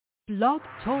Blog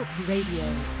Talk Radio.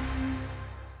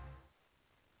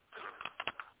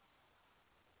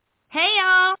 Hey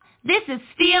y'all, this is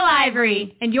Steel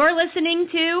Ivory, and you're listening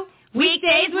to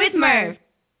Weekdays with Murph.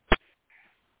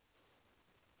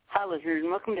 Hi listeners,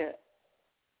 and welcome to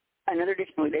another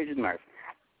edition of Weekdays with Murph.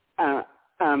 Today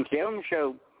on the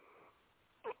show,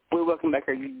 we welcome back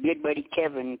our good buddy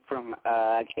Kevin from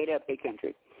KDub Hit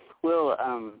Country. We'll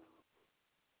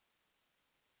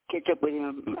catch up with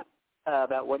him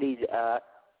about what he's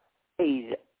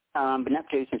been up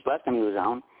to since last time he was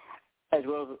on, as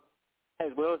well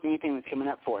as anything that's coming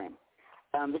up for him.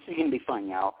 This is going to be fun,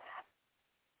 y'all.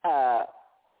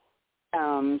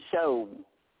 So,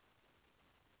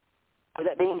 with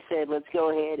that being said, let's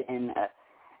go ahead and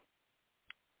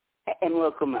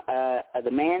welcome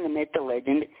the man, the myth, the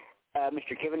legend,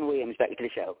 Mr. Kevin Williams, back to the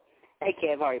show. Hey,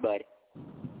 Kev, how are you, buddy?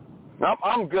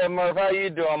 I'm good, Murph. How you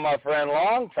doing, my friend?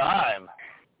 Long time.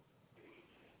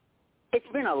 It's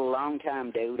been a long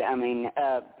time, dude. I mean,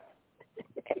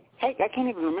 heck, I can't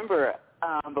even remember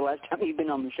the last time you've been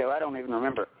on the show. I don't even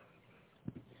remember.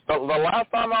 The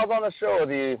last time I was on the show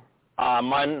with you,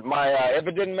 my If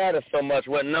It Didn't Matter So Much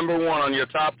went number one on your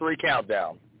top 3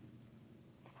 countdown.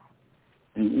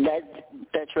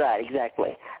 That's right,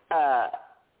 exactly. I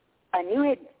knew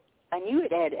it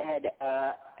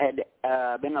had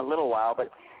been a little while,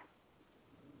 but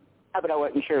I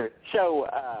wasn't sure. So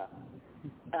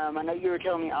I know you were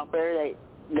telling me out there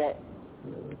that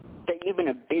you've been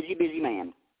a busy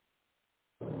man.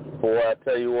 Boy, I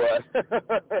tell you what,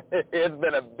 it's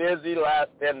been a busy last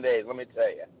 10 days. Let me tell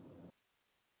you.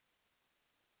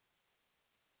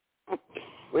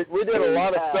 We did a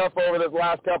lot of stuff over this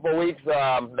last couple of weeks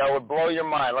that would blow your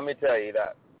mind. Let me tell you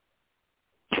that.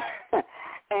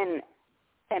 And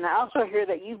I also hear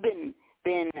that you've been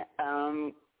playing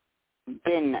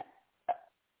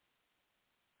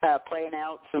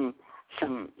out some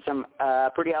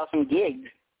pretty awesome gigs.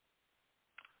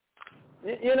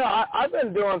 You know, I've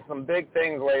been doing some big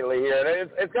things lately here.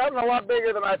 It's gotten a lot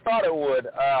bigger than I thought it would.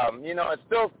 You know, it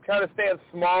still kind of stays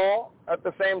small at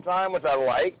the same time, which I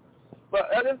like. But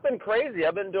it's been crazy.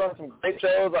 I've been doing some great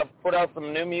shows. I've put out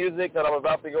some new music that I'm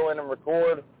about to go in and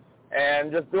record,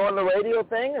 and just doing the radio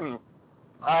thing. And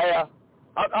I've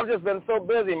just been so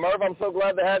busy, Murph. I'm so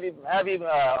glad to have you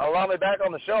allow me back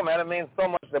on the show, man. It means so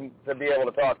much to be able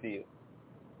to talk to you.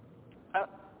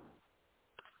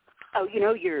 You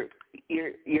know, you're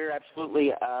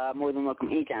absolutely more than welcome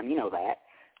anytime. You know that.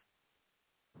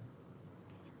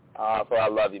 So I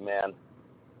love you, man.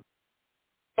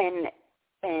 And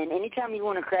anytime you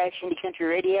want to crash into country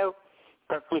radio,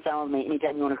 perfectly fine with me.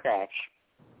 Anytime you want to crash.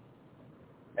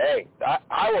 Hey,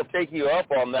 I will take you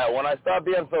up on that. When I stop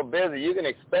being so busy, you can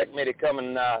expect me to come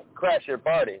and crash your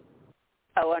party.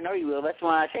 Oh, I know you will. That's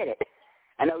why I said it.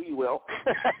 I know you will.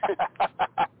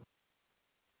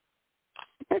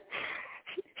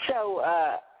 So,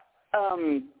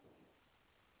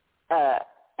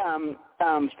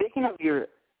 speaking of your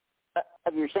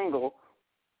single,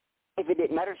 If It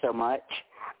Didn't Matter So Much,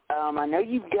 I know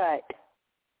you've got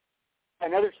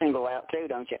another single out too,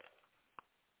 don't you?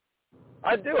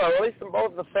 I do. I released them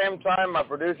both at the same time. My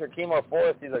producer, Kimo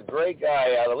Forrest, he's a great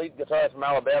guy. The lead guitarist from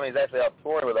Alabama. He's actually out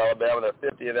touring with Alabama, their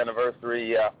 50th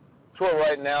anniversary tour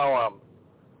right now.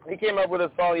 He came up with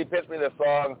this song. He pitched me this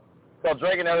song. It's called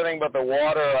Drinking Everything But the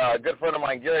Water. A good friend of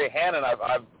mine, Gary Hannon,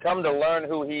 I've come to learn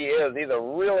who he is. He's a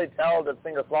really talented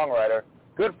singer-songwriter.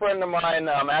 Good friend of mine.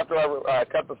 After I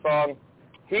cut the song,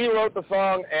 he wrote the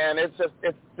song, and it's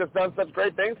just done such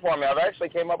great things for me. I've actually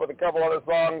came up with a couple other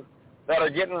songs that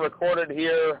are getting recorded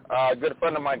here. A good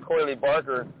friend of mine, Coyley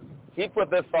Barker, he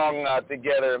put this song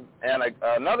together, and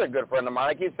another good friend of mine,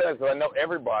 I keep saying this because I know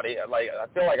everybody. I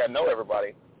feel like I know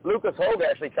everybody. Lucas Hogue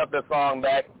actually cut this song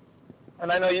back,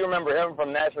 and I know you remember him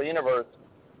from National Universe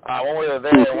when we were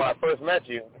there when I first met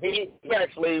you. He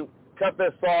actually cut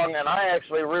this song, and I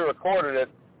actually re-recorded it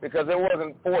because it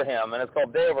wasn't for him, and it's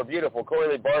called Day Over Beautiful.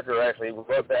 Coyley Barker actually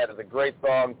wrote that. It's a great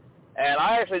song. And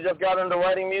I actually just got into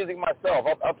writing music myself.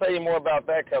 I'll tell you more about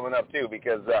that coming up, too,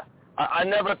 because I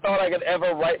never thought I could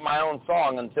ever write my own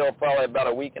song until probably about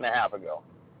a week and a half ago.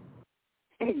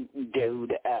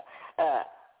 Dude, I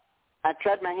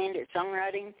tried my hand at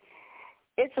songwriting.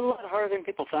 It's a lot harder than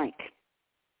people think.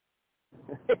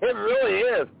 It really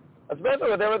is, especially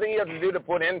with everything you have to do to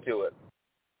put into it.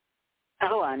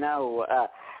 Oh, I know.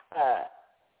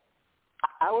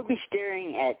 I would be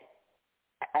staring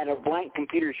at a blank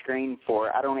computer screen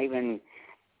for I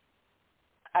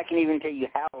can even tell you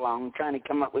how long trying to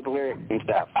come up with lyrics and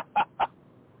stuff.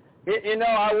 You know,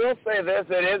 I will say this.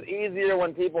 It is easier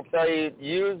when people tell you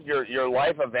use your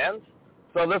life events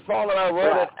So this song that I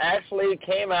wrote, it actually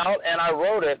came out, and I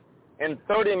wrote it in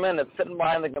 30 minutes sitting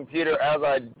behind the computer as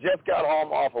I just got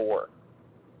home off of work.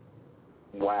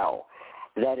 Wow,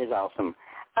 that is awesome.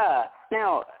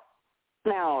 Now,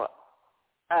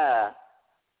 I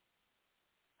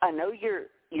know you're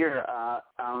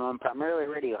primarily a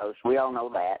radio host. We all know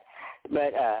that.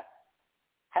 But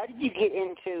how did you get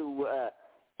into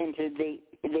the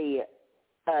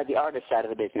artist side of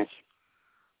the business?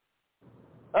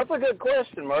 That's a good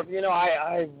question, Murph. You know,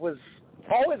 I was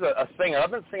always a singer.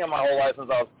 I've been singing my whole life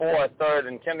since I was 4. I started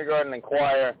in kindergarten in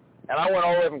choir, and I went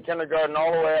all the way from kindergarten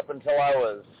all the way up until I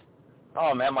was,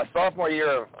 my sophomore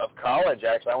year of college,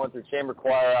 actually. I went through chamber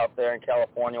choir out there in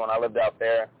California when I lived out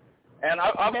there. And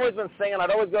I've always been singing. I'd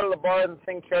always go to the bars and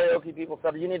sing karaoke. People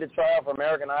said, you need to try out for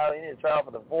American Idol. You need to try out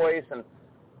for The Voice. And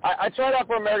I tried out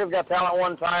for America's Got Talent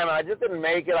one time, and I just didn't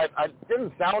make it. I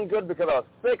didn't sound good because I was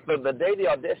sick. The day the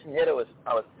audition hit, I was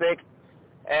sick.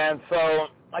 And so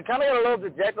I kind of got a little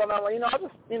dejected on that. Like, I'll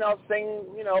just, sing,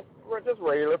 just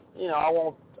regular. I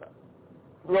won't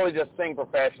really just sing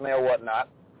professionally or whatnot.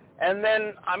 And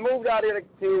then I moved out here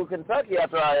to Kentucky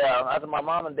after my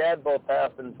mom and dad both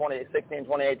passed in 2016,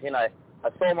 2018. I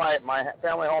sold my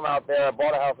family home out there. I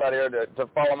bought a house out here to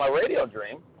follow my radio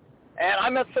dream. And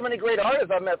I met so many great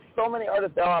artists. I met so many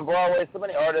artists down on Broadway, so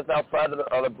many artists outside of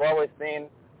the Broadway scene.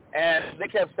 And they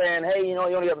kept saying, hey, you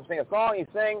only have to sing a song, you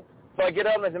sing. So I get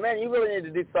up and I said, man, you really need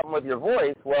to do something with your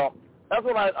voice. Well, that's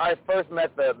when I first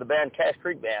met the band Cash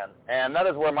Creek Band. And that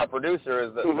is where my producer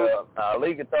is the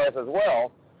lead guitarist as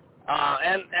well.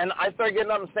 And I started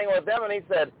getting up and singing with them, and he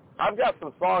said, I've got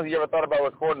some songs. You ever thought about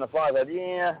recording a song? I said,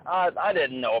 yeah, I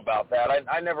didn't know about that.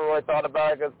 I never really thought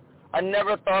about it because I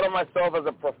never thought of myself as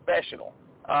a professional.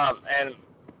 And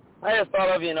I just thought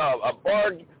of, a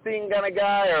bar scene kind of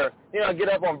guy or, get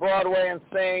up on Broadway and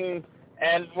sing.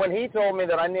 And when he told me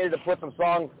that I needed to put some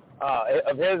songs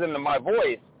of his into my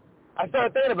voice, I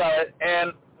started thinking about it.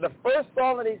 And the first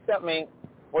song that he sent me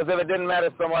was If It Didn't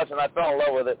Matter So Much, and I fell in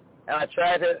love with it. And I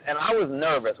tried it, and I was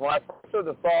nervous. When I first heard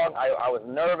the song, I was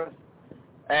nervous.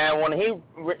 And when he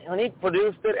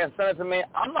produced it and sent it to me,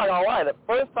 I'm not going to lie, the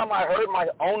first time I heard my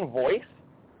own voice,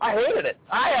 I hated it.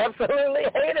 I absolutely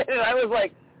hated it. I was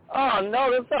like, oh, no,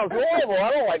 this sounds horrible.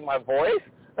 I don't like my voice.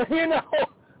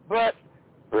 But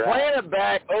playing it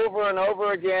back over and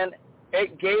over again,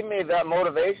 it gave me that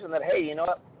motivation that, hey, you know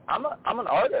what, I'm an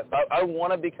artist. I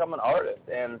want to become an artist.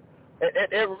 And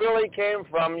it really came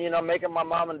from, making my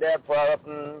mom and dad proud up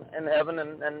in heaven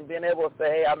and being able to say,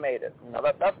 hey, I made it.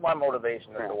 That's my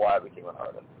motivation as to why I became an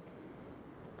artist.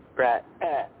 Right.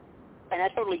 And I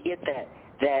totally get that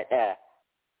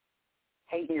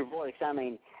hating your voice. I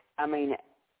mean, I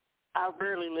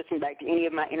rarely listen back to any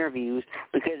of my interviews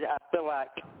because I feel like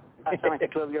I sound like a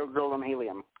 12-year-old girl on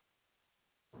helium.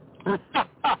 But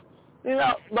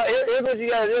here's what you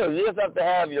got to do. You just have to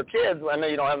have your kids. I know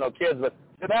you don't have no kids, but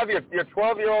just have your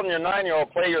 12-year-old and your 9-year-old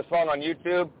play your song on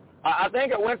YouTube. I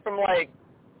think it went from like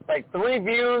 3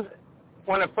 views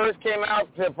when it first came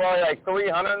out to probably like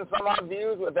 300 and some odd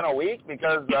views within a week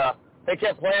because they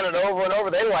kept playing it over and over.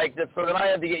 They liked it, so then I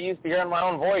had to get used to hearing my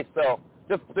own voice. So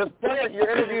just play your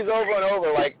interviews over and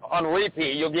over, like on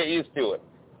repeat. You'll get used to it.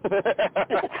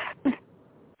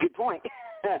 Good point.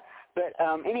 But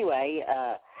anyway,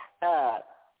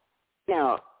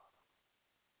 now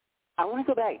I want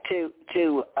to go back to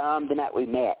the night we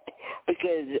met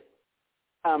because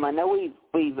I know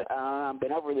we've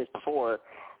been over this before,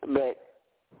 but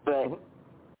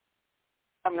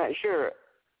I'm not sure.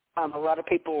 A lot of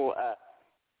people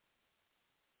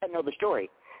know the story,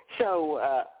 so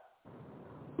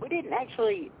we didn't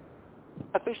actually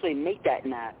officially meet that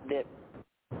night. That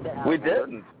we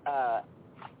didn't.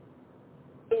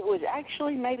 It was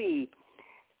actually maybe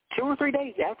 2 or 3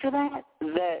 days after that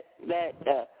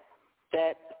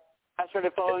I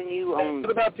started following you on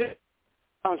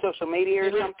social media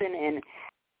or something,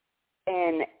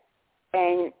 and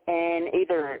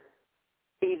either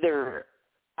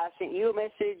I sent you a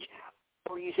message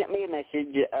or you sent me a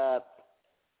message,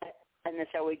 and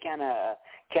that's how we kind of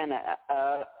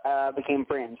became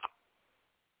friends.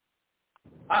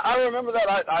 I remember that.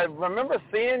 I remember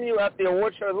seeing you at the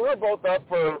award show. We were both up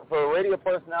for Radio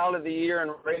Personality of the Year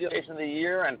and Radio Station of the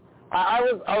Year, and I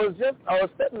was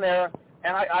sitting there,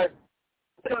 and I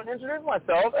introduced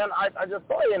myself, and I just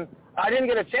saw you, and I didn't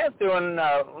get a chance to. And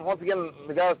once again,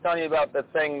 the guy was telling you about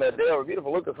that thing, the Day Over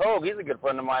Beautiful, Lucas Hogue. He's a good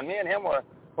friend of mine. Me and him were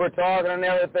talking and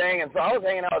everything, and so I was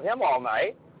hanging out with him all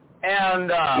night,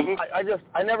 and I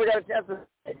never got a chance to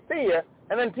see you.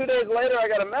 And then 2 days later, I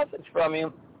got a message from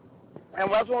you. And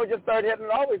that's when we just started hitting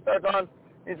it off. We started on.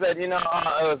 He said, it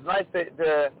was nice to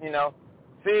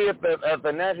see you at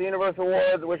the National Universe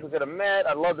Awards. I wish we could have met.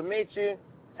 I'd love to meet you.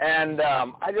 And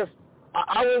what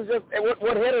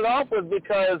hit it off was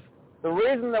because the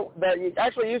reason that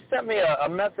you sent me a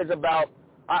message about,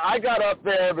 I got up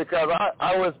there because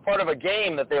I was part of a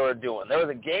game that they were doing. There was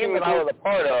a game that I was a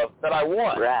part of that I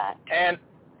won. Right. And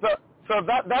so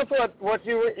that's what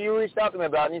you reached out to me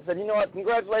about. And you said, you know what,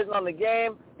 congratulations on the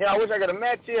game. You know, I wish I could have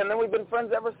met you. And then we've been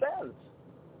friends ever since.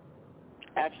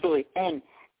 Absolutely.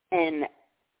 And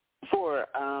for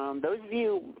those of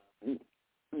you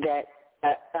that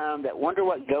wonder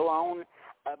what go on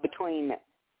between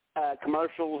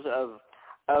commercials of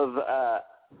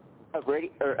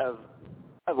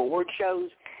award shows,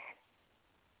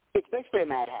 it's basically a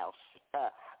madhouse.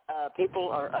 People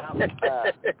are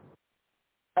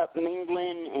up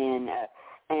mingling,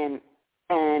 and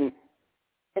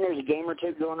there's a game or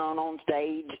two going on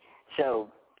stage. So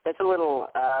that's a little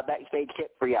backstage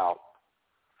tip for y'all.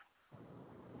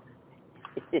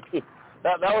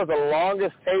 That was the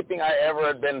longest taping I ever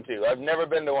had been to. I've never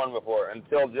been to one before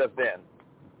until just then.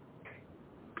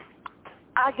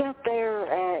 I got there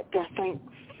at, I think,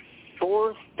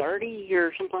 4:30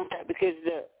 or something like that, because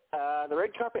the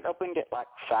red carpet opened at like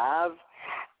 5,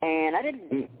 and I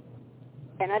didn't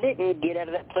get out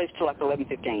of that place till like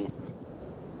 11:15.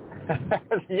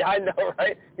 Yeah, I know,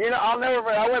 right? You know, I'll never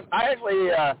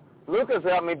forget. Lucas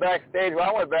helped me backstage. Well,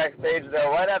 I went backstage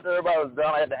right after everybody was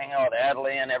done. I had to hang out with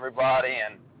Adley and everybody,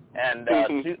 and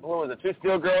two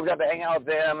Steel Girls got to hang out with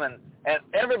them, and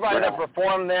everybody that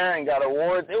performed there and got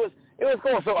awards. It was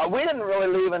cool. So we didn't really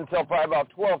leave until probably about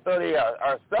 12:30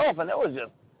 ourselves, and it was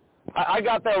just, I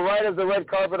got there right as the red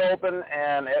carpet opened,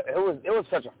 and it was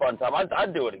such a fun time.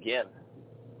 I'd do it again.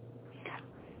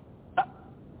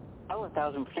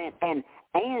 1,000%. And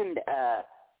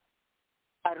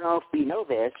I don't know if you know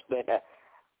this, but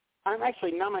I'm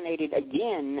actually nominated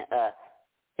again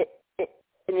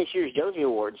in this year's Josie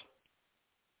Awards.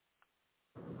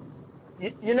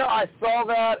 You know, I saw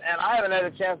that, and I haven't had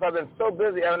a chance. I've been so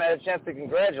busy, I haven't had a chance to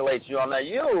congratulate you on that.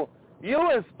 You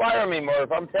inspire me,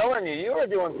 Murph. I'm telling you, you are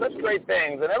doing such great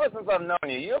things. And ever since I've known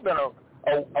you, you've been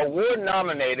award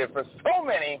nominated for so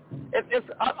many.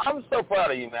 I'm so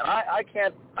proud of you, man. I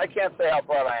can't say how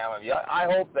proud I am of you. I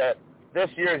hope that this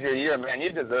year is your year, man.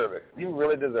 You deserve it. You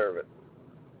really deserve it.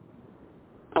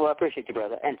 Oh, I appreciate you,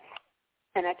 brother. And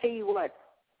I tell you what,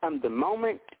 the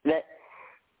moment that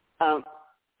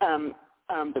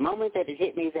it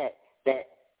hit me that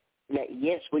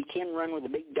yes, we can run with the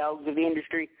big dogs of the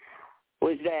industry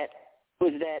was that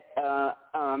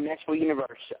National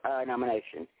Universe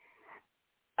nomination.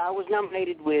 I was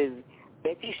nominated with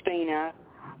Betsy Spina,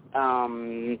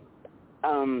 the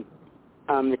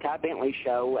Ty Bentley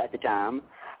Show at the time,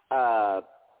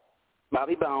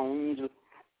 Bobby Bones.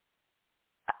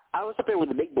 I was up there with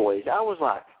the big boys. I was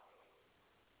like,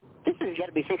 this has got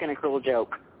to be some kind of cruel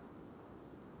joke.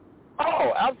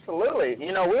 Oh, absolutely.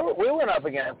 You know, we went up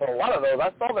against a lot of those.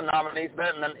 I saw the nominees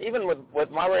then, and then even with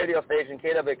my radio station,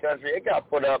 KDub Hit Country, it got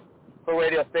put up for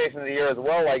Radio Station of the Year as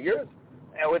well, like yours,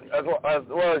 and as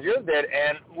well as yours did.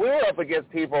 And we were up against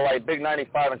people like Big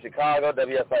 95 in Chicago,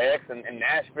 WSIX in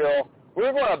Nashville. We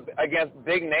were going up against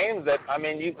big names that, I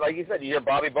mean, like you said, you hear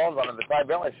Bobby Bones on the Ty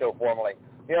Bentley Show formerly.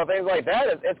 You know, things like that.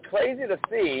 It's crazy to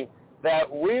see that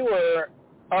we were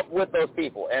up with those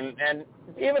people. And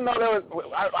even though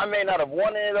I may not have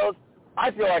won any of those,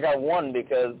 I feel like I won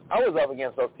because I was up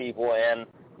against those people. And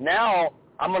now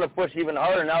I'm going to push even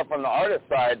harder now from the artist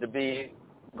side to be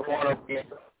going up against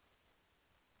them.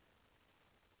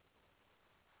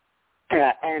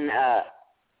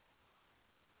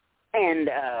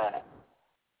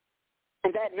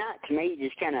 And that night to me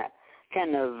just kind of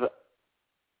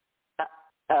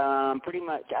pretty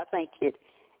much, I think it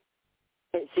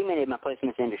cemented my place in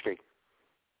this industry.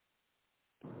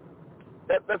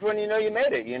 That's when you know you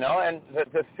made it, you know, and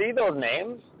to see those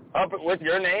names up with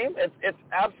your name, it's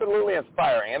absolutely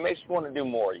inspiring. It makes you want to do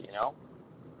more, you know.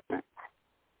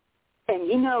 And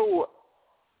you know,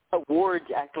 awards,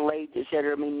 accolades,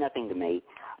 etc. mean nothing to me,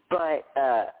 but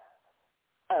that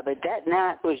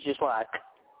night was just like,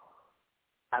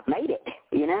 I've made it,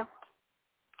 you know.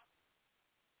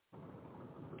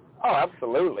 Oh,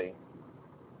 absolutely.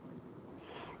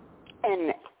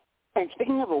 And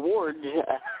speaking of awards,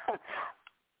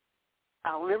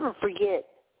 I'll never forget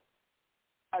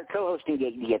our co-hosting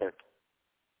gig together.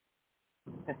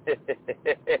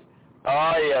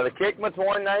 Oh yeah, the Kickma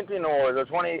 2019 awards or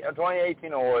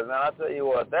 2018 awards. Now I'll tell you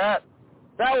what, that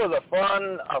was a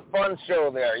fun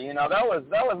show there. You know, that was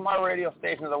my radio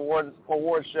station's award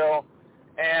show,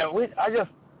 and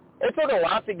it took a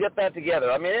lot to get that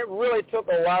together. I mean, it really took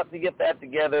a lot to get that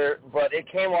together, but it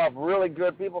came off really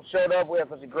good. People showed up. We had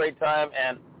such a great time,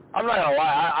 and I'm not going to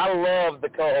lie, I love the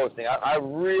co-hosting. I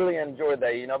really enjoyed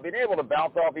that. You know, being able to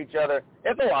bounce off each other,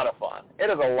 it's a lot of fun. It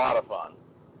is a lot of fun.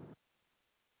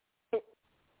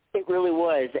 It really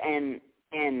was, and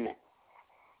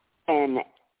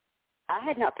I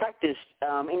had not practiced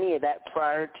any of that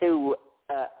prior to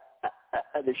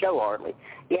the show hardly.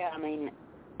 Yeah, I mean,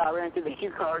 I ran through the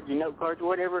cue cards and note cards or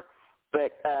whatever,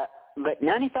 but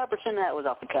 95% of that was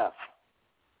off the cuff.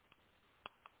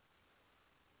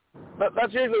 But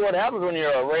that's usually what happens when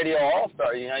you're a radio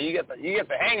all-star. You know, you get the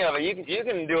hang of it. You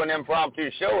can do an impromptu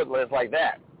show with lists like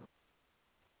that.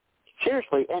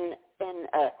 Seriously, and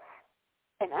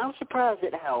I was surprised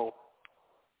at how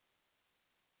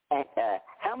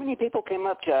many people came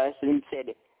up to us and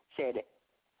said,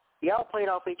 y'all played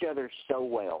off each other so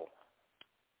well.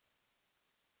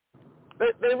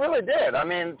 They really did. I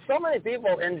mean, so many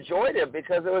people enjoyed it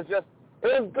because it was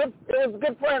good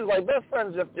friends, like best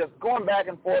friends, just going back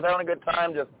and forth, having a good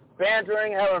time, just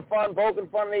bantering, having fun, poking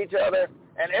fun at each other,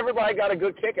 and everybody got a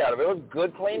good kick out of it. It was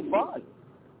good, clean fun.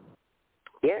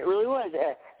 Yeah, it really was,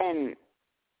 and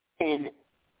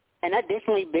I'd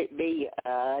definitely be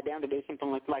down to do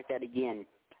something like that again,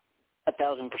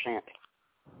 1,000%.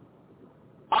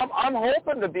 I'm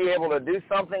hoping to be able to do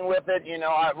something with it. You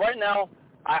know, right now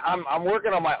I'm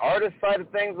working on my artist side of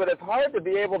things, but it's hard to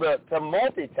be able to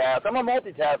multitask. I'm a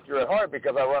multitasker at heart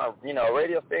because I run a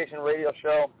radio station, radio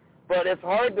show, but it's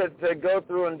hard to go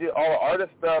through and do all the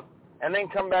artist stuff and then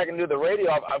come back and do the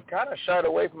radio. I've kind of shied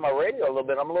away from my radio a little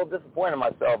bit. I'm a little disappointed in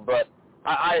myself, but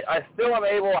I still am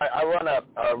able. I run a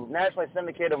nationally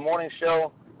syndicated morning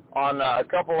show on a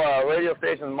couple of radio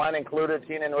stations, mine included,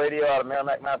 TNN Radio out of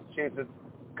Merrimack, Massachusetts,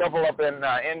 a couple up in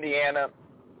Indiana,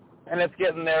 and it's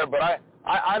getting there, but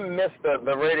I miss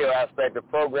the radio aspect of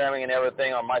programming and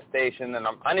everything on my station, and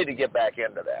I need to get back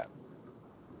into that.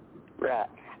 Right.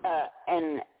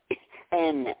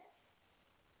 And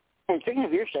speaking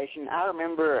of your station, I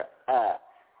remember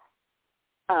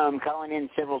calling in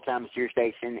several times to your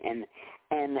station,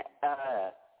 and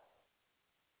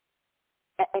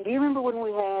do you remember when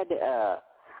we had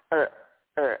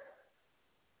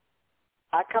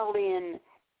I called in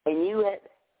and you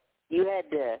had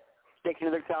to take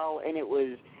another call, and it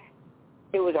was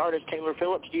artist Taylor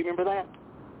Phillips. Do you remember that?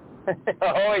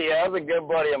 Oh yeah, that was a good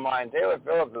buddy of mine. Taylor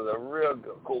Phillips is a real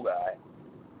cool guy.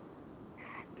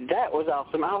 That was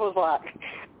awesome. I was like,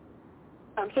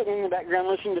 I'm sitting in the background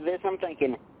listening to this. I'm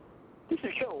thinking, this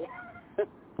is cool.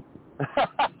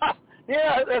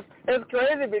 Yeah, it's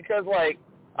crazy because like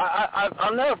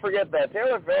I'll never forget that.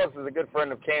 Taylor Phillips is a good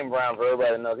friend of Kane Brown. For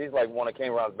everybody that knows, he's like one of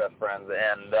Kane Brown's best friends,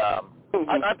 and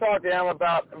I talked to him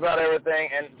about everything.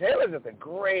 And Taylor's just a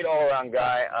great all-around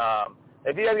guy.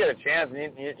 If you guys get a chance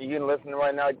and you can listen to him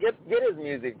right now, get his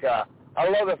music. I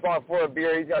love the song For a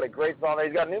Beer. He's got a great song there.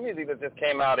 He's got new music that just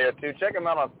came out here too. Check him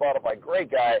out on Spotify.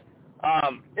 Great guy.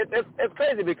 It's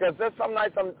crazy because there's some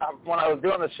nights when I was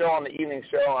doing the show on the evening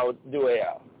show, I would do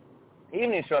a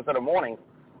evening show instead of mornings.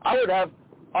 I would have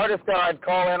artists that I'd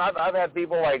call in. I've had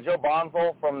people like Joe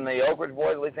Bonfol from the Oak Ridge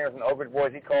Boys, lead singer from the Oak Ridge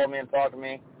Boys. He called me and talked to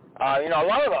me. A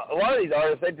lot of these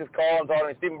artists, they just call and talk to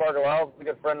me. Stephen Barker-Wells is a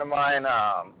good friend of mine.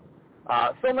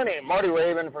 So many, Marty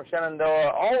Raven from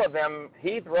Shenandoah, all of them,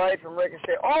 Heath Wright from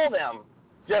Ricochet, all of them,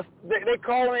 just they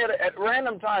call me at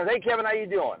random times. Hey, Kevin, how you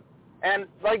doing? And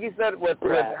like you said, with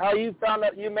how you found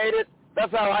out you made it,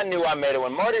 that's how I knew I made it.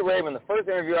 When Marty Raven, the first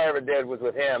interview I ever did was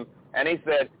with him, and he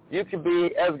said, you could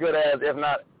be as good as, if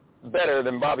not better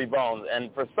than Bobby Bones.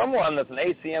 And for someone that's an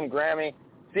ACM Grammy,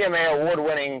 CMA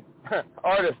award-winning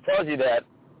artist tells you that,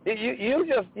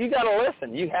 you got to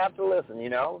listen. You have to listen, you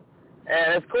know.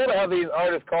 And it's cool to have these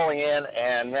artists calling in,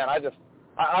 and, man, I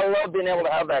love being able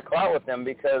to have that clout with them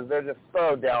because they're just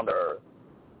so down to earth.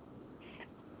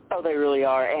 Oh, they really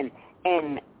are.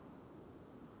 And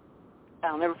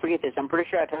I'll never forget this. I'm pretty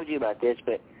sure I told you about this,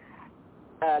 but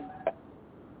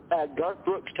Garth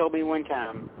Brooks told me one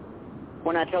time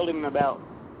when I told him about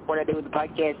what I do with the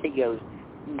podcast, he goes,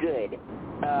 good.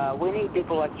 We need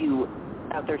people like you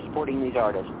out there supporting these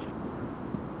artists.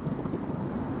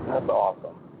 That's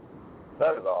awesome.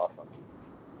 That is awesome.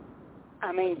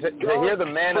 I mean, to hear the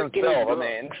man himself, I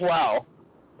mean, wow.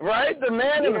 Right? The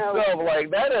man himself,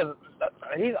 like, that is,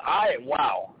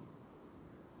 wow.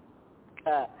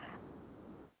 I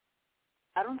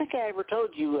don't think I ever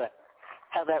told you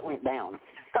how that went down.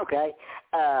 Okay.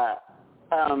 Garth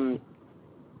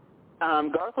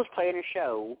was playing a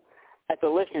show at the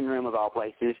listening room of all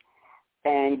places,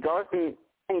 and Garth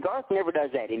never does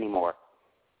that anymore.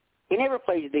 He never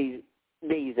plays these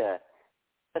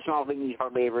small venues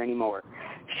hardly ever anymore.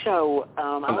 So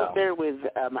I was there with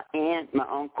my aunt, my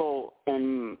uncle,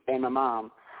 and my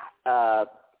mom.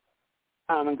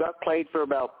 And Garth played for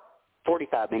about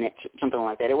 45 minutes, something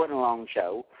like that. It wasn't a long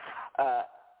show.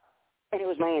 And it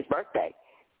was my aunt's birthday.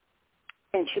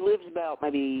 And she lives about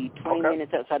maybe 20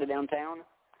 minutes outside of downtown.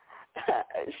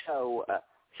 So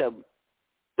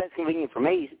that's convenient for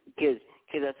me because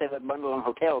I have a bundle on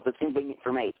hotels. It's convenient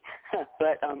for me.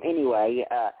 But anyway,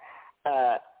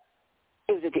 it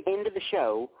was at the end of the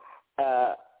show.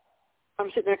 I'm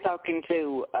sitting there talking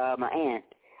to my aunt.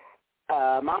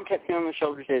 Mom taps me on the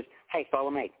shoulder and says, "Hey, follow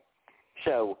me."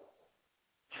 So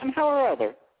somehow or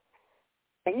other,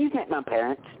 and you've met my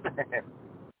parents.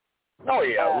 Oh,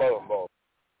 yeah, I love them both.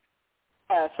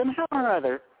 Somehow or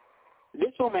other,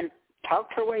 this woman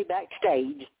talked her way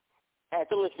backstage at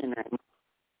the listening room,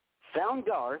 found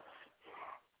Garth,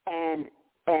 and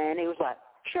it was like,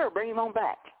 sure, bring him on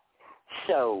back.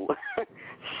 So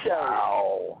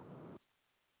Wow.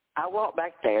 I walked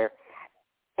back there,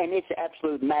 and it's an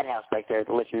absolute madhouse back there at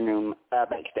the listening room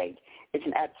backstage. It's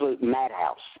an absolute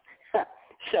madhouse.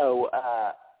 So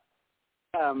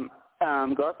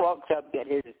Garth walks up, got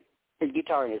his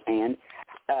guitar in his hand.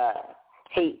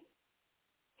 He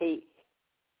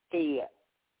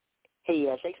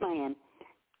shakes my hand,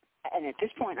 and at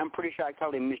this point, I'm pretty sure I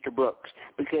called him Mr. Brooks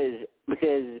because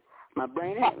my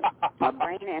brain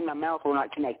and my mouth were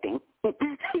not connecting.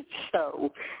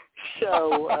 So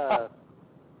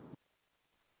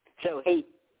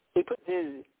he puts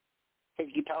his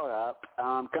guitar up,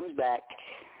 comes back,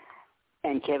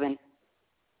 and Kevin,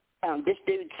 this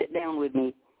dude sat down with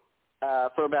me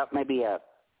for about maybe a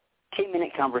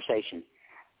 10-minute conversation.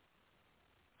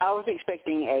 I was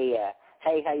expecting a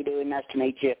hey, how you doing? Nice to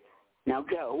meet you. Now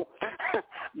go.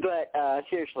 But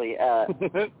seriously,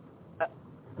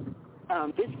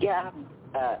 this guy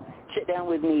sat down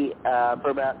with me for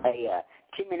about a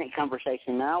 10-minute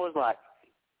conversation, and I was like,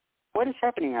 what is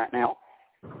happening right now?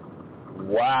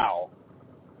 Wow.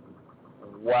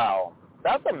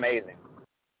 That's amazing.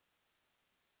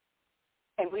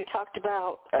 And we talked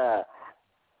about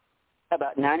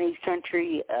 90s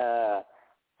country,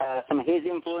 some of his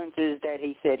influences that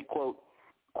he said, quote,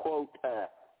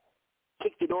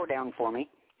 kick the door down for me.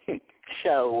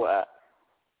 So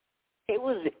it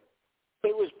was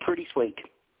pretty sweet.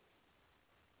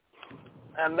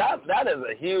 And that is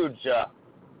a huge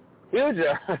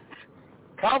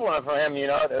compliment for him, you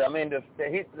know. I mean,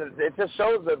 it just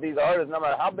shows that these artists, no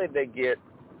matter how big they get,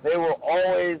 they will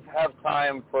always have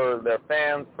time for their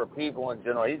fans, for people in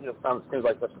general. He just seems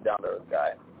like such a down-to-earth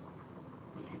guy.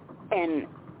 And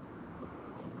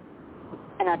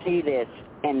I'll tell you this,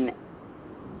 and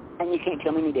you can't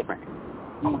tell me any different.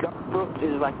 Garth Brooks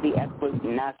is like the absolute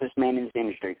nicest man in this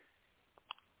industry.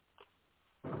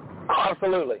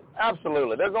 Absolutely.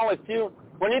 There's only few.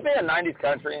 When you think of 90s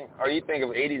country, or you think of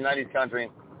 80s, 90s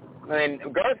country, I mean,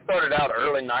 Garth started out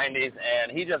early 90s,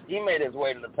 and he made his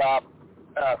way to the top.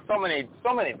 So many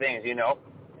things, you know.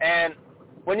 And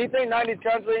when you think 90s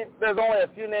country, there's only a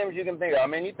few names you can think of. I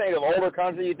mean, you think of older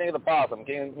country, you think of the Possum,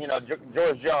 King, you know,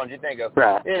 George Jones. You think of,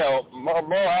 right. You know, Merle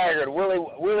Haggard,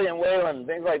 Willie and Waylon,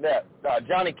 things like that.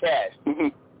 Johnny Cash.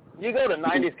 Mm-hmm. You go to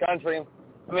 90s country.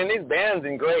 I mean, these bands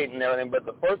are great and everything, but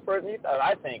the first person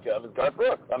I think of is Garth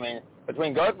Brooks. I mean,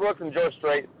 between Garth Brooks and George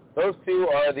Strait, those two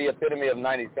are the epitome of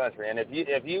 90s country. And if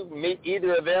you meet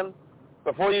either of them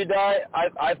before you die,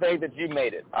 I think that you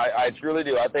made it. I truly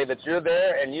do. I think that you're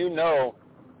there and you know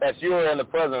that you are in the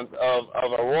presence of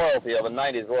a royalty, of a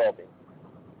 90s royalty.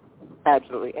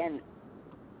 Absolutely. And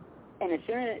as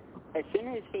soon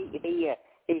as he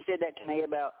said that to me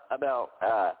about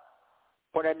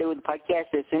what I do with the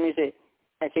podcast, as soon as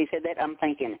he said that, I'm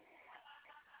thinking,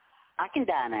 I can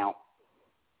die now.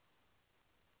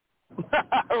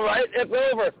 Right? It's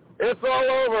over. It's all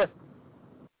over.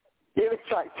 It was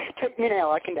like, take me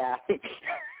now, I can die.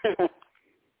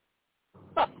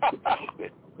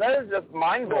 That is just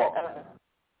mind-blowing.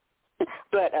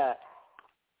 But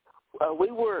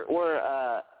we were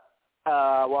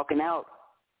walking out,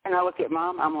 and I look at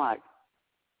Mom, I'm like,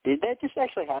 did that just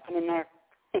actually happen in there?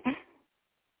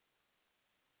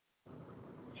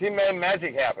 She made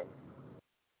magic happen.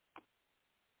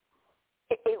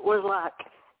 It was like,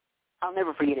 I'll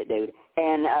never forget it, dude.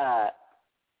 And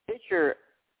picture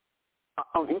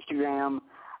on Instagram,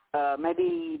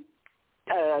 maybe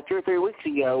 2 or 3 weeks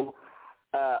ago,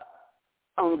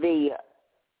 on the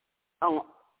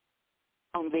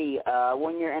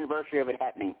 1-year anniversary of it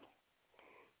happening,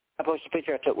 I posted a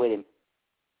picture I took with him.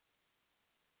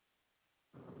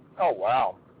 Oh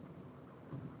wow,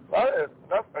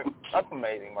 that's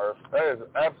amazing, Murph. That is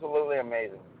absolutely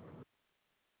amazing.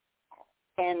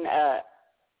 And I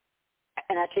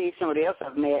tell you, somebody else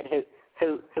I've met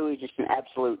who is just an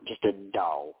absolute, just a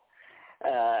doll.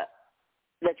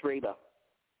 That's Reba.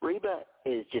 Reba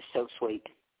is just so sweet.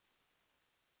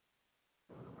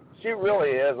 She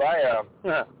really is. I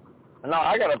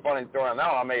got a funny story on that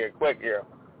one. I'll make it quick here.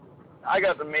 I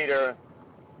got to meet her.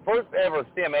 First ever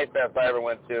CMA Fest I ever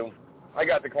went to. I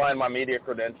got declined my media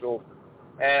credentials.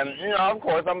 And, of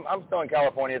course, I'm still in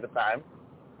California at the time.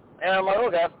 And I'm like,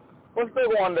 okay, let's still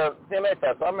go on to CMA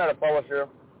Fest. So I met a publisher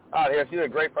out here. She's a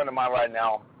great friend of mine right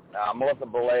now, Melissa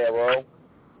Belay-Arrow.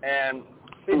 And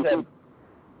she said,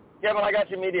 Kevin, I got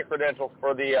your media credentials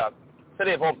for the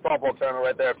City of Hope softball tournament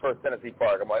right there at First Tennessee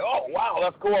Park. I'm like, oh, wow,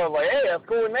 that's cool. I was like, hey, that's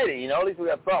cool. We made it. At least we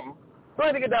got something. So we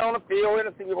had to get down on the field. We had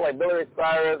to see people like Billy Ray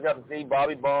Cyrus, got to see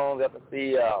Bobby Bones, got to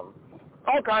see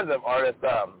all kinds of artists.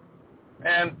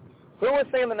 And who was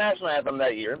singing the national anthem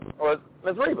that year was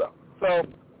Miss Reba. So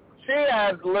she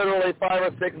had literally 5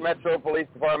 or 6 Metro Police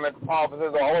Department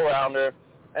officers all around her.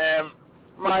 And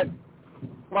my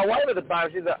wife at the time,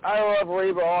 she said, I love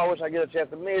Reba. Oh, I wish I get a chance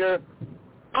to meet her.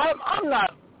 I'm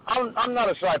not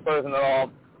a shy person at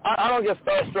all. I don't get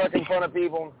starstruck in front of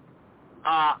people.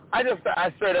 I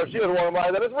straight up, she was walking by,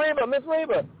 I said, Miss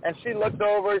Reba. And she looked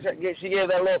over, she gave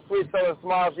that little sweet southern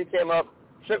smile. She came up,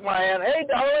 shook my hand. Hey,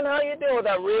 darling, how you doing? With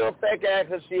that real thick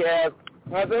accent she has.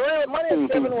 And I said, Reba, my name's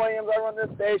Kevin Williams. I run this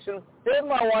station. Here's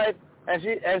my wife. And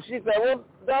she said, well,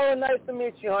 darling, nice to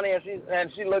meet you, honey.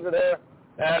 And she looked at her,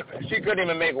 and she couldn't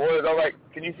even make words. I was like,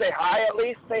 can you say hi at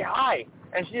least? Say hi.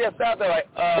 And she just sat there like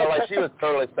she was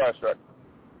totally starstruck.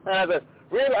 And I said,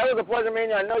 Reba, it was a pleasure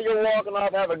meeting you. I know you're walking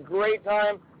off. Have a great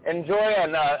time. Enjoy.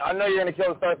 And I know you're going to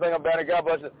kill the Star Spangled Banner. God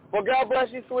bless you. Well, God bless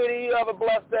you, sweetie. You have a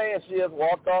blessed day. And she just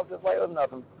walked off just like it was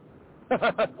nothing.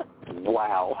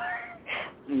 Wow.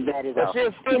 That is awesome. She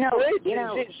is so great.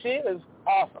 She is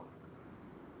awesome.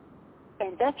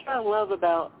 And that's what I love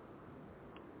about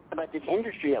this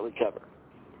industry that we cover.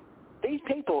 These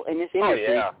people in this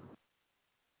industry,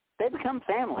 they become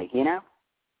family,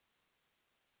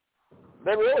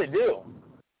 They really do.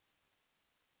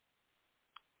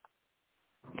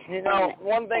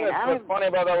 One thing that's funny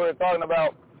about that we were talking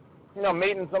about,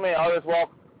 meeting so many artists. Well,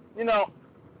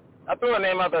 I threw a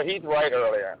name out there, Heath Wright,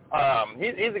 earlier.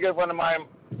 He's a good friend of mine.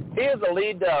 He is the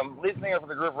lead singer for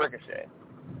the group Ricochet.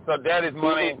 So Daddy's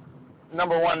Money, #1,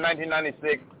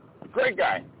 1996. Great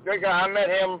guy. I met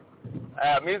him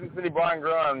at Music City Bar and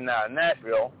Grill in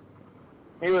Nashville.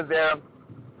 He was there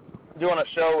doing a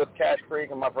show with Cash Creek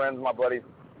and my friends and my buddies.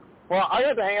 Well, I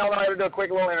got to hang out with him. I had to do a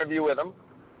quick little interview with him.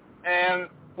 And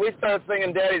we started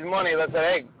singing Daddy's Money. I said,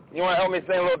 hey, you want to help me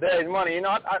sing a little Daddy's Money?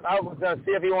 I was going to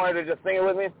see if he wanted to just sing it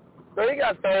with me. So he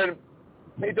got started.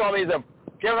 He told me, he said,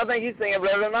 Kevin, I think he's singing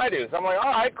better than I do. So I'm like,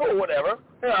 all right, cool, whatever.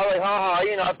 I was like,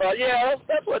 I thought, yeah,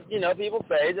 that's what, people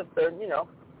say. Just, that's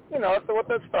what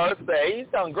the stars say. You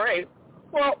sound great.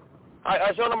 Well,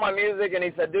 I showed him my music, and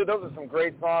he said, dude, those are some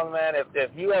great songs, man.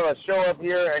 If you have a show up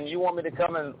here and you want me to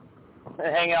come and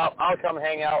hang out, I'll come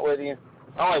hang out with you.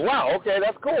 I'm like, wow, okay,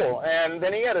 that's cool. And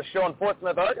then he had a show in Fort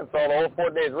Smith, Arkansas, the whole 4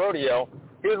 days rodeo.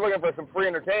 He was looking for some free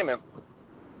entertainment.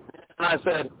 And I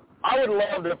said, I would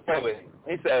love to play with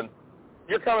you. He said,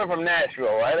 you're coming from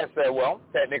Nashville, right? I said, well,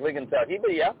 technically Kentucky,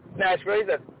 but yeah, Nashville. He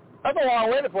said, that's a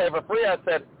long way to play for free. I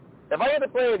said, if I get to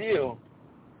play with you,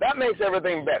 that makes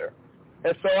everything better.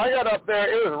 And so I got up there.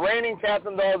 It was raining cats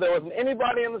and dogs. There wasn't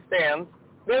anybody in the stands.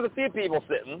 There was a few people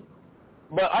sitting.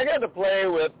 But I got to play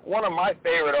with one of my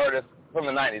favorite artists from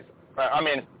the 90s. I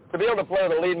mean, to be able to play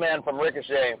with the lead man from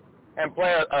Ricochet and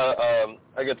play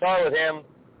a guitar with him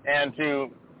and to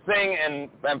sing and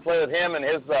play with him and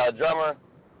his drummer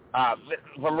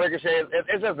from Ricochet,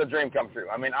 it's just a dream come true.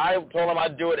 I mean, I told him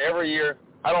I'd do it every year.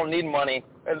 I don't need money.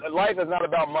 Life is not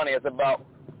about money. It's about,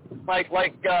 like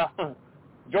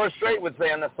George Strait would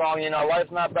say in the song,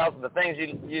 life's not about the things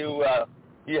you have.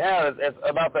 It's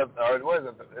about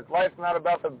life's not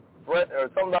about the breath, or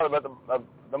something about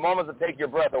the moments that take your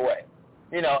breath away.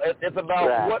 It's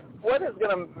about what is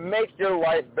going to make your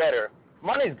life better.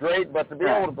 Money's great, but to be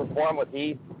able to perform with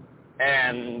Heath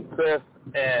and Chris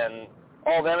and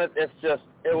all them, it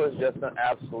was just an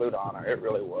absolute honor. It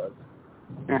really was.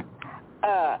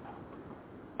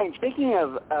 And speaking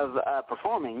of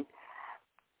performing,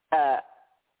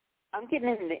 I'm getting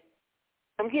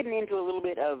into a little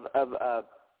bit of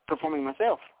performing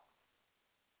myself.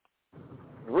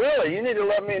 Really? You need to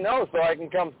let me know so I can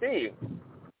come see you.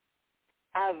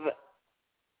 I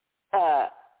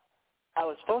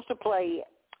was supposed to play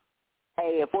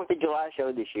a 4th of July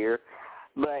show this year,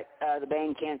 but the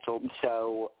band canceled,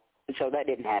 so that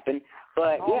didn't happen.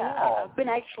 But I've been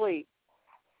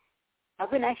I've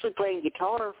been actually playing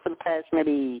guitar for the past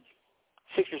maybe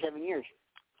 6 or 7 years.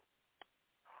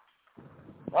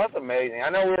 That's amazing. I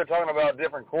know we were talking about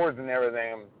different chords and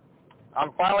everything.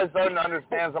 I'm finally starting to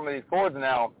understand some of these chords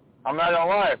now. I'm not gonna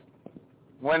lie.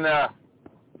 When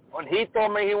he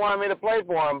told me he wanted me to play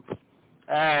for him,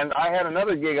 and I had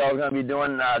another gig I was going to be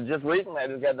doing just recently. I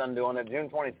just got done doing it June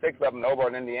 26th up in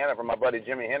Oberlin, Indiana, for my buddy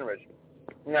Jimmy Henrich.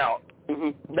 Now,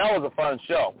 that was a fun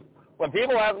show. When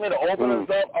people ask me to open and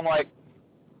stuff, I'm like,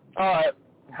 all right,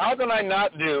 how can I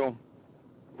not do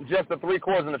just the 3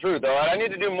 chords and the truth, all right? I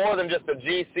need to do more than just a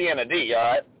G, C, and a D, all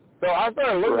right? So I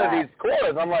started looking at these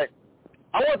chords. I'm like,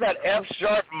 I want that F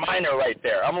sharp minor right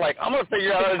there. I'm like, I'm going to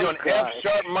figure out how to do an F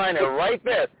sharp minor right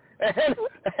there. And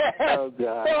so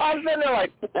I'm sitting there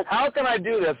like, how can I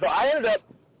do this? So I ended up,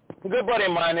 a good buddy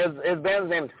of mine, his band's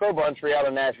name is Country out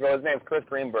of Nashville. His name's Chris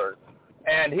Greenberg.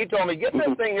 And he told me, get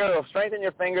this thing here. It'll strengthen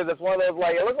your fingers. It's one of those,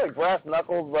 like, it looks like brass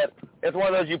knuckles, but it's one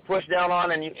of those you push down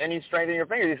on and you strengthen your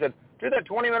fingers. He said, do that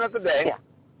 20 minutes a day,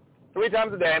 3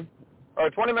 times a day, or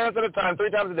 20 minutes at a time,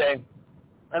 3 times a day,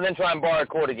 and then try and bar a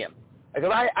chord again.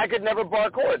 Because I could never bar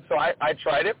a chord. So I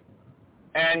tried it.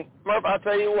 And, Murph, I'll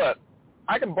tell you what.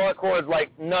 I can bar chords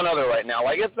like none other right now.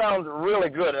 Like, it sounds really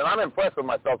good, and I'm impressed with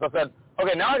myself. So I said,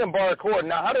 okay, now I can bar a chord.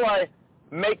 Now, how do I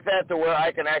make that to where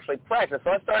I can actually practice?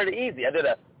 So I started easy. I did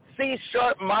a C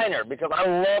sharp minor because I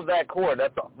love that chord.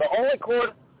 That's the only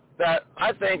chord that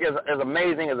I think is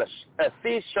amazing is a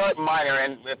C sharp minor.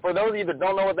 And for those of you that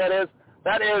don't know what that is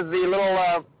the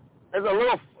little there's a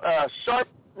little sharp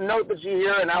note that you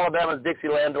hear in Alabama's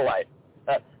Dixieland Delight.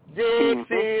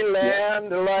 Dixieland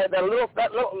Delight. That little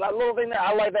thing there.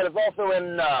 I like that. It's also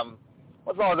in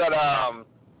what song is that? I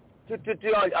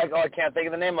can't think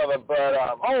of the name of it, but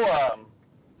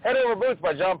Head Over Boots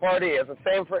by John Pardee. It's the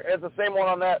same one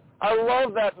on that. I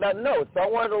love that note, so I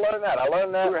wanted to learn that. I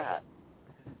learned that. Right.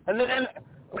 And then,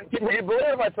 can you believe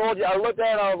if I told you, I looked at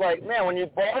it and I was like, man, when you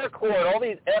bar a chord, all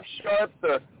these F sharps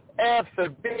or F's or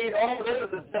B's, all this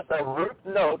is just a root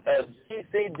note, a G,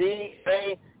 C, D,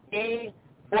 A, E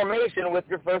formation with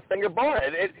your first finger bar.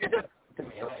 It just, to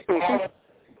me, like,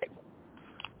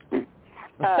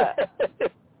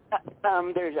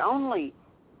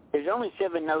 there's only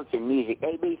 7 notes in music: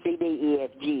 A, B, C, D, E,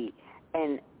 F, G,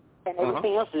 and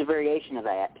everything else is a variation of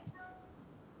that.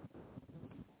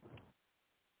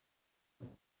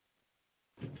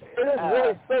 It is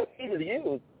really so easy to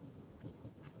use.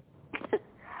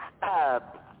 I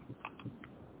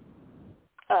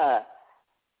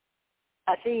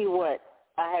tell you what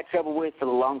I had trouble with for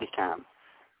the longest time: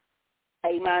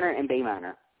 A minor and B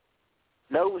minor.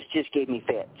 Those just gave me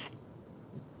fits.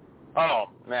 Oh,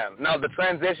 man. Now, the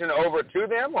transition over to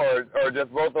them or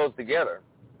just both those together?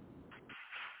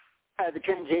 The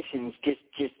transitions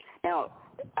just now,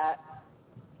 I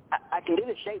can do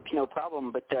the shapes, no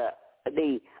problem, but the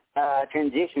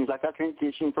transitions, like I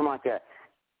transition from like a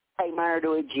A minor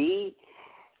to a G,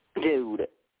 dude,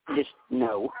 just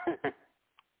no.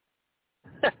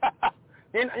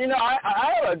 you know,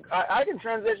 I can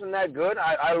transition that good.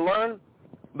 I learned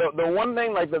the one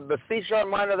thing, like the C sharp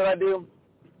minor that I do,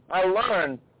 I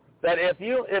learned that if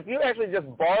you actually just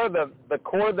bar the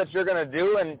chord that you're going to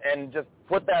do and just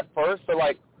put that first, so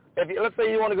like let's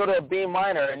say you want to go to a B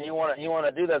minor and you want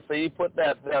to do that, so you put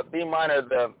that B minor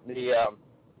the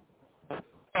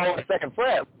second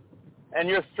fret, and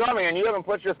you're strumming and you haven't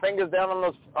put your fingers down on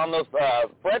those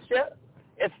frets yet,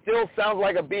 it still sounds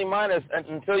like a B minor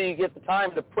until you get the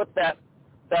time to put those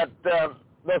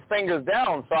fingers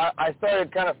down. So I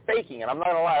started kind of faking it. I'm not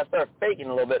gonna lie, I started faking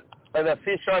a little bit. Like that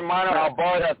C sharp minor, I'll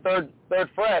bar that third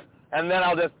fret, and then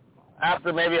I'll just,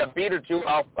 after maybe a beat or two,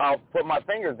 I'll put my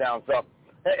fingers down. So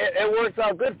it works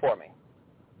out good for me.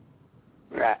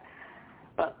 Right.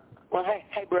 Well,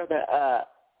 hey, brother.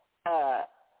 I've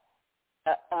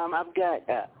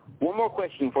got one more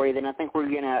question for you. Then I think we're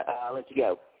gonna let you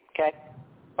go. Okay.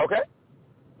 Okay.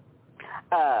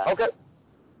 Okay.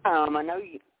 I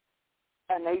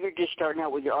know you're just starting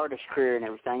out with your artist career and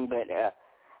everything, but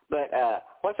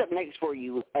what's up next for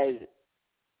you as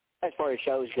far as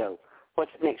shows go?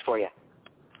 What's up next for you?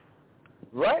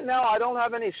 Right now, I don't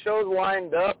have any shows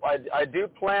lined up. I do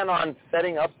plan on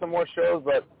setting up some more shows,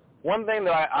 but one thing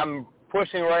that I'm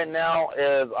pushing right now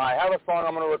is I have a song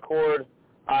I'm going to record.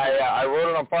 I wrote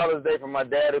it on Father's Day for my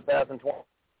dad who passed in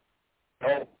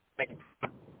 2020.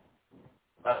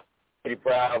 Pretty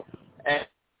proud. And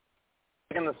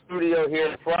in the studio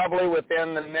here, probably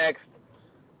within the next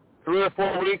 3 or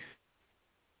 4 weeks.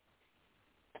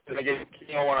 We're going to get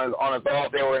Kino on his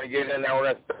off day. We're going to get in there.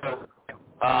 We're going to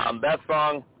that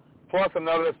song plus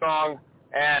another song,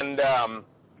 and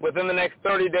within the next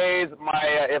 30 days, my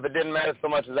if it didn't matter so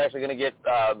much, is actually going to get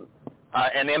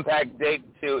an impact date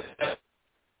to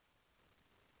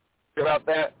about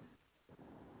that.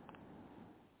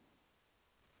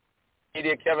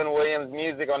 Media Kevin Williams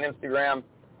Music on Instagram.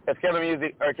 It's Kevin Williams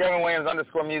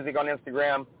 _music on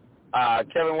Instagram.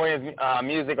 Kevin Williams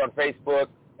Music on Facebook,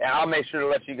 and I'll make sure to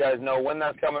let you guys know when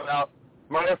that's coming out.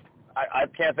 Murph, I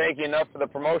can't thank you enough for the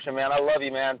promotion, man. I love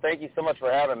you, man. Thank you so much for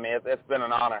having me. It's been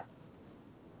an honor.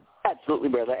 Absolutely,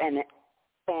 brother. And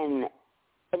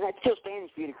that still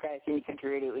stands for you to crash any country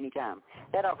radio anytime.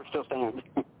 That offer still stands.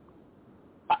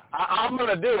 I'm going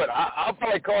to do it. I'll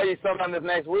probably call you sometime this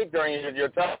next week during your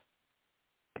time.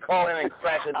 Call in and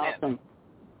crash it in.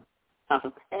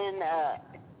 Awesome. And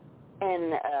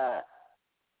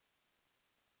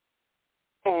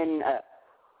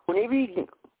whenever you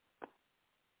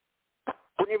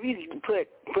put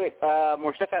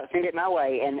more stuff out, send it my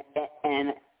way, and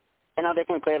I'll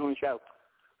definitely play it on the show.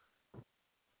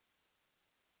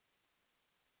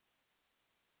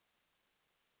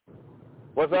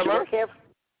 What's that, Murph? Yep,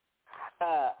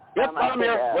 I'm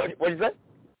here. What'd you say?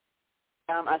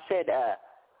 I said,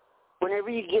 whenever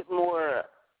you get more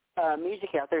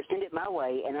music out there, send it my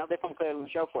way, and I'll definitely play it on the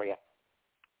show for you.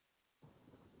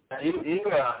 I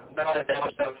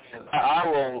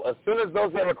will, as soon as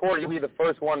those get recorded, you'll be the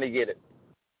first one to get it.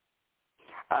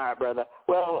 All right, brother.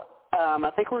 Well,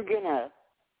 I think we're going to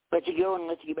let you go and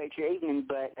let you get back to your evening,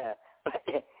 but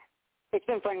it's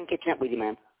been fun catching up with you,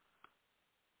 man.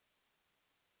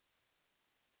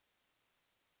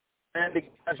 And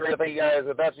thank you guys.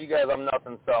 Without you guys, I'm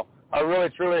nothing. So I really,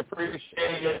 truly appreciate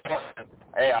it.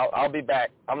 Hey, I'll be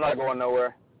back. I'm not going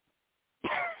nowhere.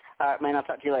 All right, man. I'll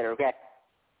talk to you later, okay?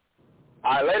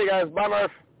 All right, later, guys. Bye,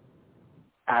 Murph.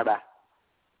 All right, bye.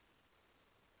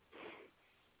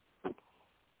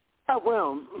 Oh,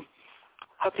 well,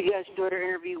 hope you guys enjoyed our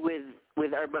interview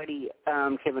with our buddy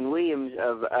Kevin Williams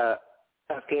of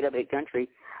KDub Hit Country.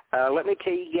 Let me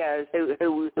tell you guys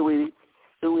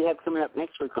who we have coming up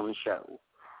next week on the show.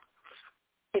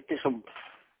 If this will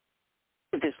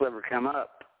ever come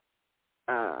up.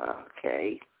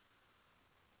 Okay.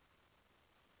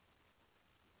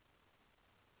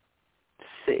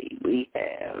 Let's see, we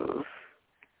have...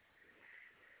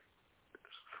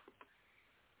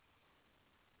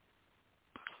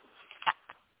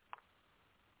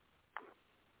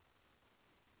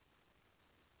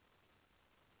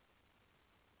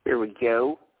 Here we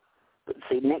go. Let's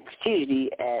see, next Tuesday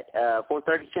at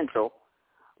 4:30 Central,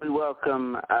 we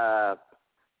welcome our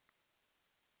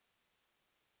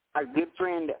good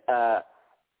friend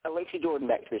Alexia Jordan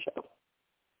back to the show.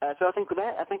 So I think with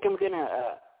that, I'm going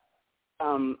to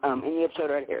end the episode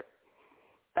right here.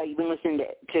 You've been listening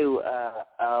to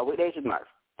Weekdays with Murph.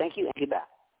 Thank you and goodbye.